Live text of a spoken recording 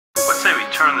say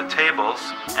we turn the tables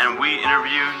and we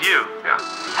interview you. Yeah.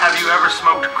 Have you ever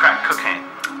smoked crack cocaine?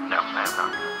 No, I have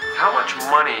not. How much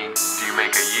money do you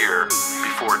make a year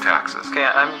before taxes? Okay,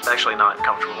 I'm actually not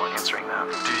comfortable answering that.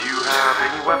 Do you have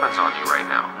any weapons on you right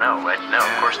now? No,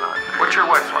 of course not. What's your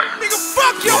wife like? Nigga,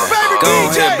 fuck your favorite Go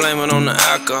DJ! ahead, blame it on the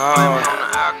alcohol.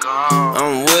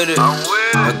 I'm with it.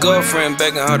 My girlfriend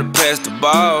begging her to pass the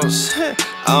balls.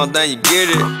 I don't think you get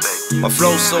it. My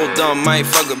flow so dumb, might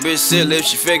fuck a bitch silly if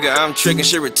she figure I'm tricking,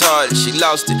 she retarded, she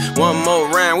lost it. One more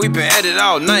round, we been at it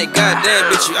all night.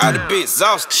 Goddamn, bitch, you out of bit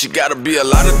exhausted. She gotta be a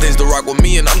lot of things to rock with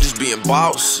me, and I'm just being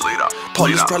boss.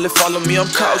 Police probably follow me, I'm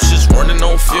cautious. Running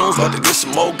on fumes, about to get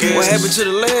some more gas. What happened to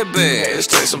the lead bag? Let's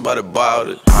tell somebody about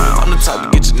it. I'm the type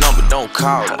to get your number, don't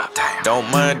call it. Don't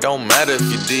mind, don't matter if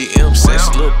you DM. Sex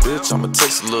a little bitch, I'ma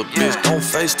text a little bitch. Don't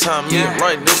FaceTime me, I'm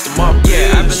right next to my bitch.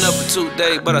 Yeah, I've been up for 2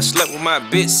 days, but I slept with my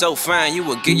bitch so fine. You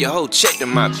would get your whole check to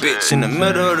my bitch. In the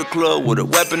middle of the club with a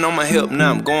weapon on my hip.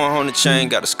 Now I'm going home the chain,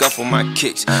 got a scuff on my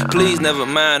kicks. Please never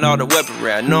mind all the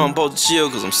weaponry. I know I'm supposed to chill,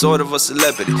 cause I'm sort of a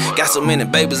celebrity. Got so many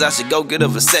babies, I should go get a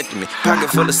vasectomy. Pocket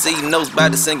full of C notes, by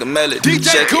to sing a melody.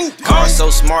 DJ Coop! Car so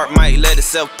smart, might let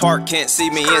itself park. Can't see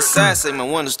me inside, say my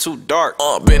window's too dark.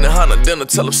 Been in Honda dinner,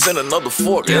 tell him send another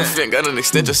fork. If ain't got an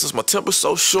extension since my temper's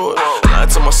so short. Lying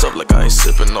to myself like I ain't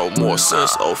sipping no more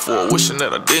since 04. Wishing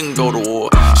that I didn't go to war.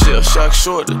 Shell shock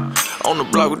shorty, on the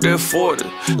block with that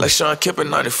 40. Like Sean Kemp in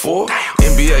 94.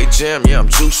 NBA Jam, yeah, I'm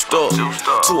juiced up.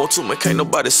 2-on-2, man, can't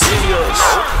nobody see us.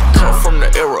 Come from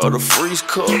the era of the freeze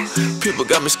cup. People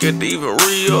got me scared to even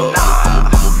re-up.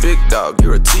 I'm a big dog,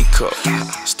 you're a teacup.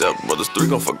 Stepbrothers 3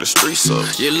 gon' fuck the streets up.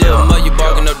 Yeah, little mother, you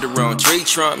barking up the wrong tree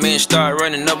trunk. Man, start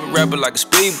running up a rapper like a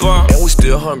speed bump. And we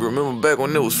still hungry, remember back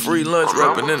when it was free lunch.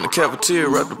 Rapping in the cafeteria,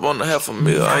 wrapped up on the half a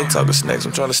meal. I ain't talking snacks,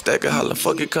 I'm trying to stack it. Hollin',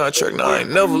 fuck your contract, now I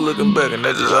ain't never looking back. And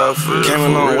that's just how I feel. Came a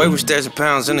long way with stacks of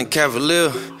pounds in the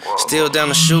Cavalier. Still down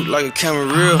the shoot like a camera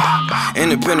reel.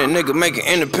 Independent nigga making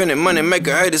independent money. Make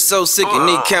a hater so sick you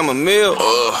need chamomile.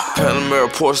 Panamera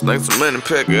Porsche, thanks for money,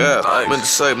 pack it out. Meant to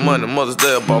save money, Mother's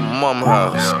Day about my mama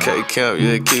house. K Camp,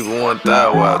 yeah, keep it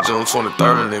 1,000 wild. June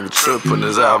 23rd, nigga trippin'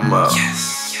 his album out.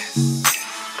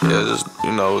 Yeah, just,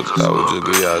 you know, I would just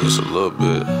give y'all just a little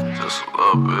bit. Just a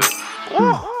little bit.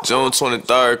 June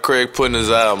 23rd, Craig putting his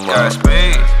album out.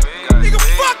 Nigga,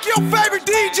 fuck your favorite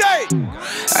DJ!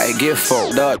 I get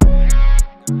fucked up.